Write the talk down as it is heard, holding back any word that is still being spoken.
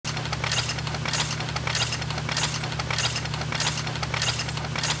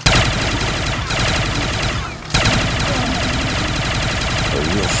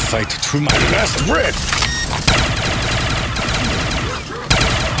fight to my last breath!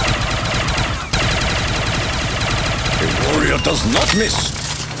 A warrior does not miss!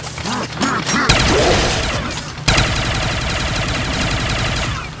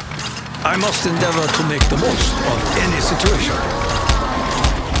 I must endeavor to make the most of any situation.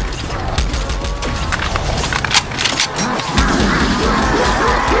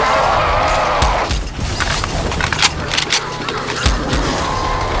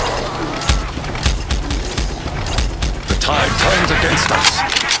 The tide turns against us.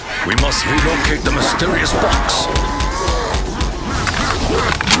 We must relocate the mysterious box.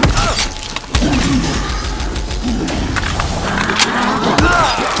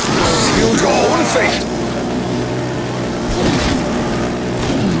 Seal your own fate!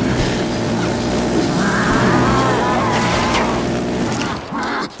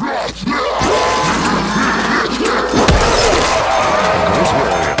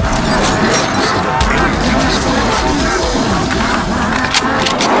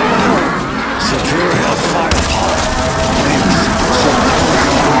 Superior firepower.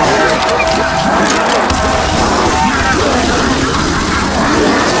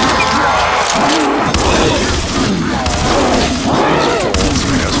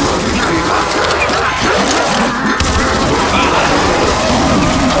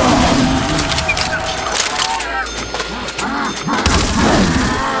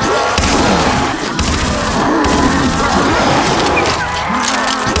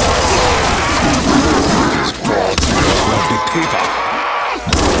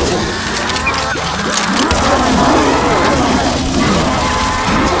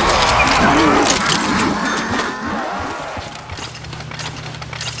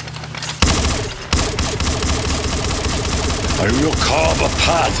 I will carve a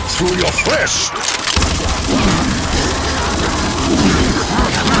path through your flesh!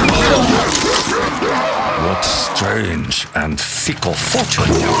 What strange and fickle fortune!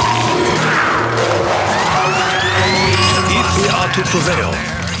 If we are to prevail,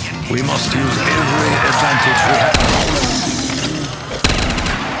 we must use every advantage we have.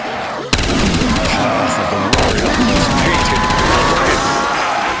 The path of the warrior is painted red.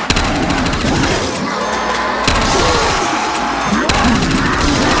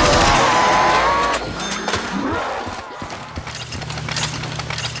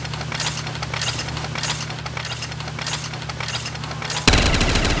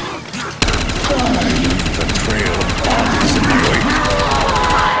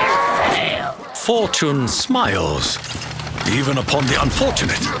 Fortune smiles, even upon the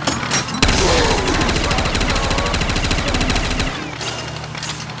unfortunate.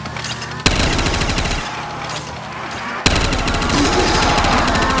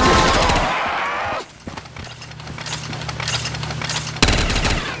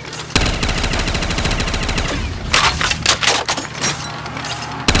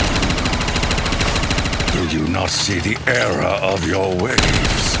 Do you not see the error of your ways?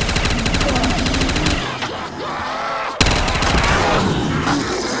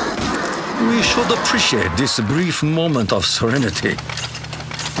 We should appreciate this brief moment of serenity.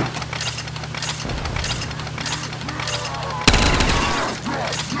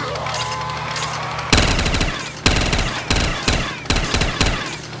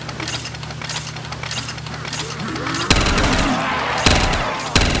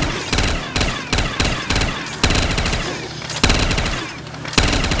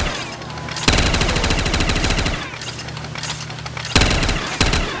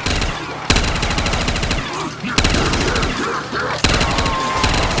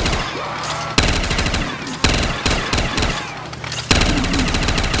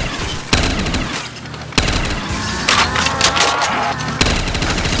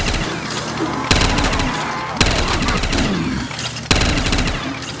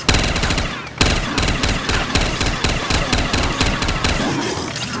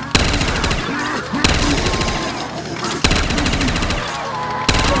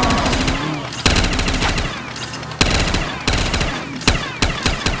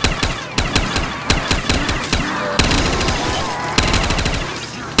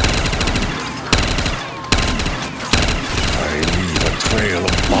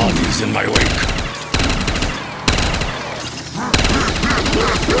 In my wake.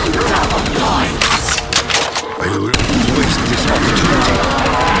 I will waste this opportunity.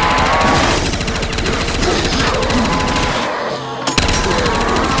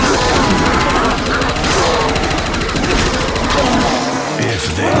 If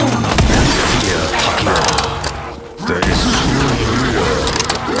they do not fear Takio, there is no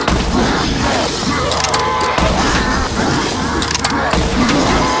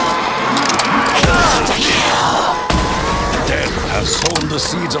have sown the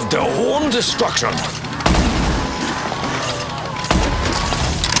seeds of their own destruction.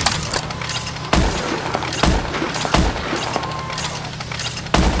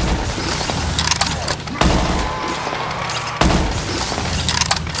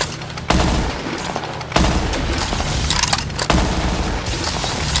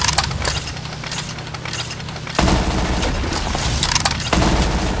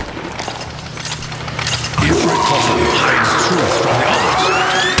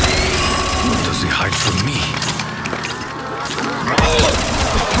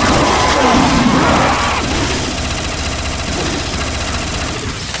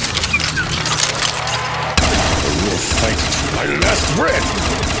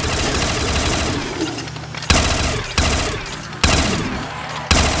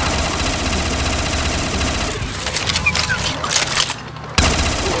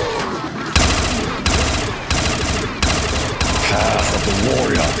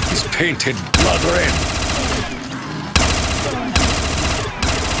 Painted blood red.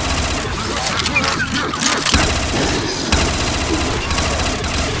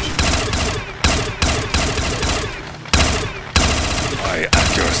 My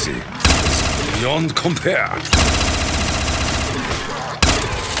accuracy is beyond compare.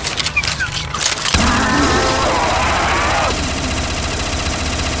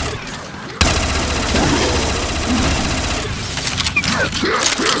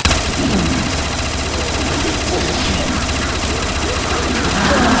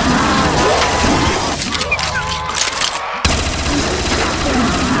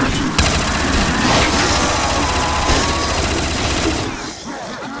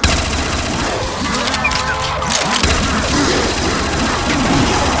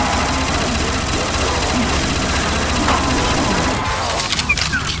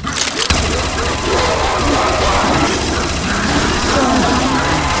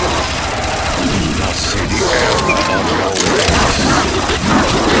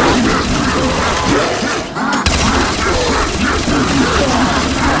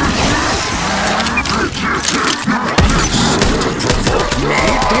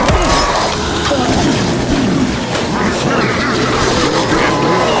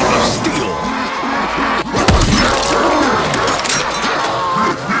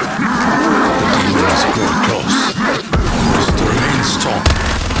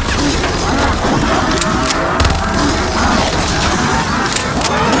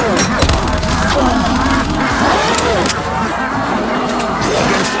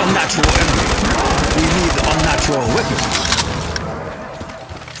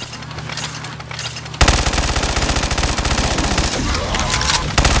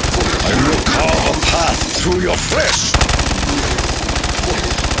 Through your flesh!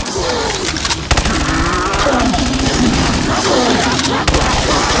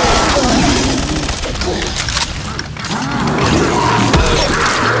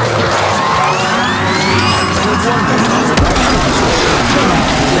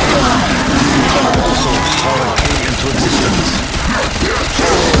 So power came into existence.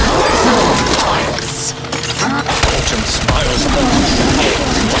 Fortune smiles.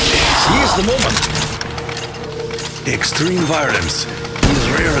 Seize the moment. Extreme violence is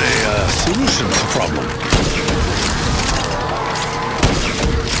rarely a solution to problem.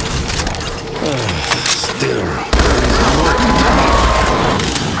 Still,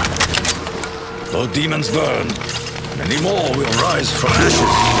 though demons burn, many more will rise from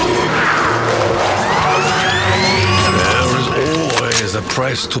ashes. There is always a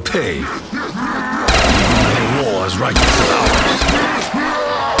price to pay. Any war as righteous as ours.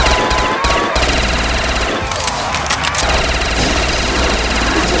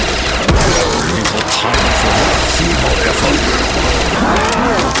 Time for feeble effort.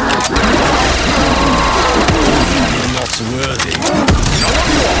 You're not worthy. You know what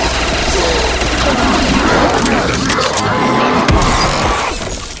you are.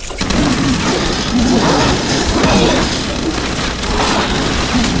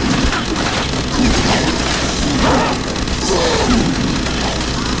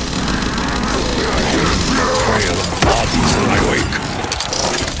 Trail of bodies in my wake.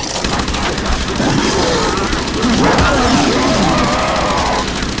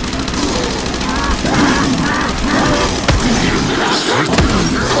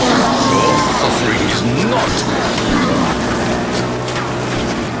 Your suffering is not.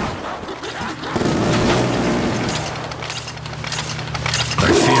 I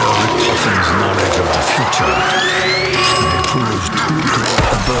fear Richthofen's knowledge of the future may prove too great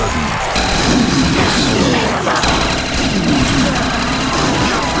a burden.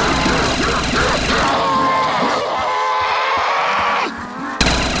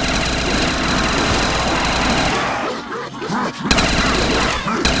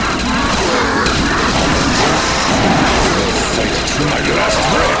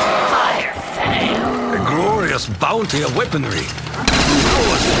 difficulty of weaponry.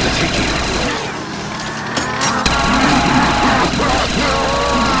 Ours for the taking.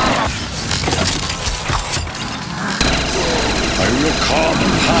 I will carve a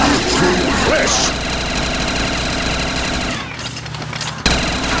path through your flesh.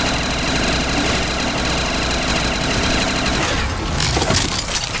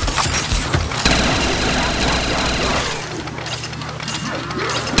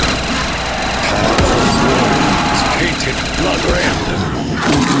 Blood red.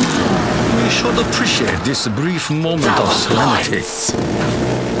 We should appreciate this brief moment of serenity.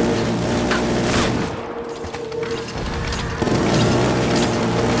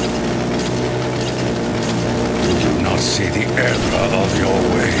 Do you not see the error of your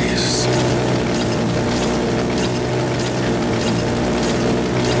ways?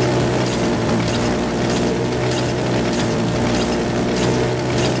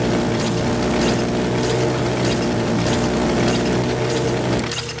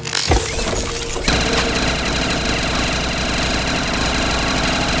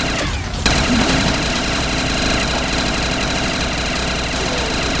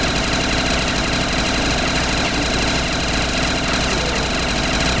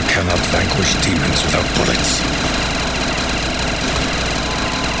 Cannot vanquish demons without bullets.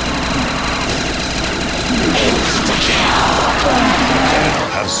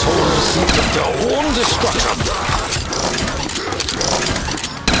 Have sown the seeds of their own destruction.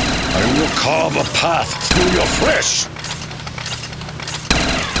 I will carve a path through your flesh.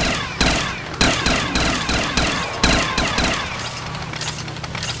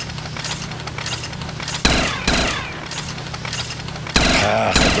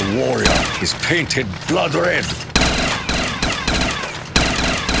 Path of the warrior is painted blood red.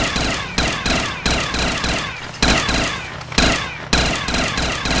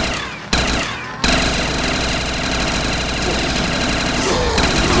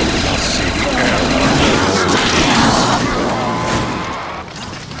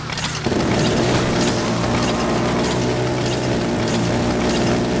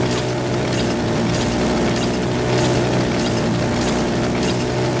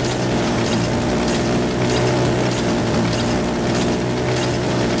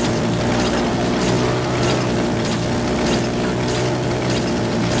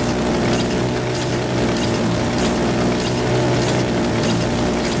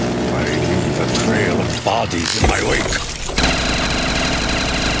 Bodies in my wake.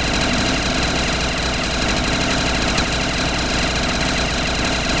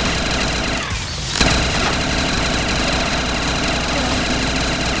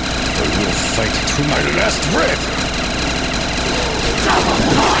 I will fight to my last breath. Double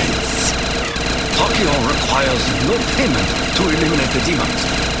points. Takio requires no payment to eliminate the demons,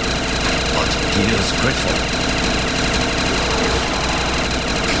 but he is grateful.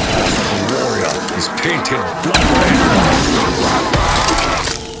 The warrior is painted blood red.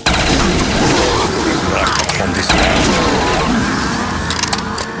 Black upon this land.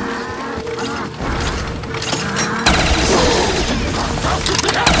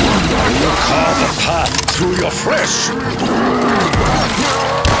 I will carve a path through your flesh.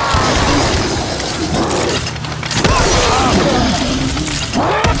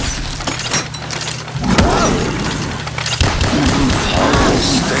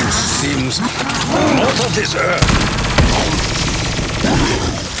 Stench seems not of this earth.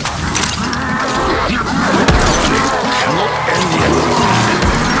 Cannot end yet.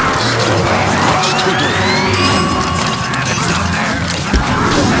 Still much to do.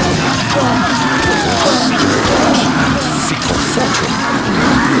 Fickle fortune.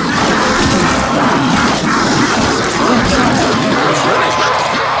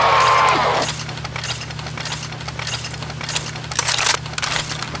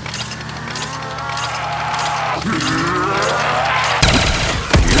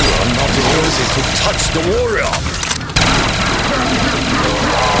 To touch the warrior.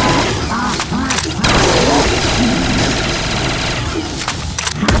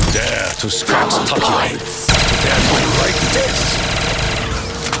 Dare to scratch Takio. Dare to write this.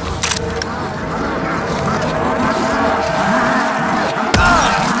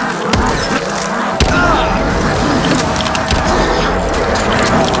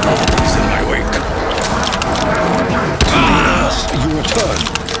 He's in my wake. To the earth you return.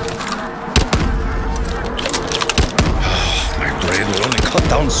 Will only cut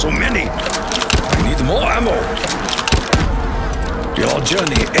down so many. I need more ammo. Your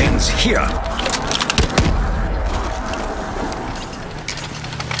journey ends here.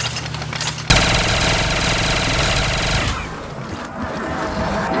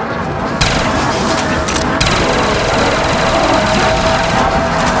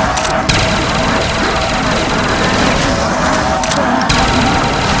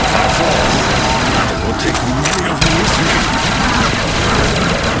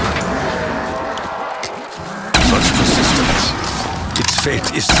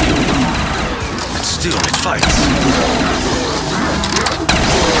 is sealed. But still it fights.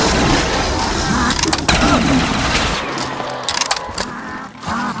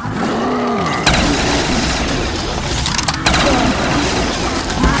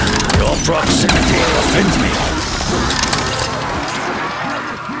 Your proximity offends me.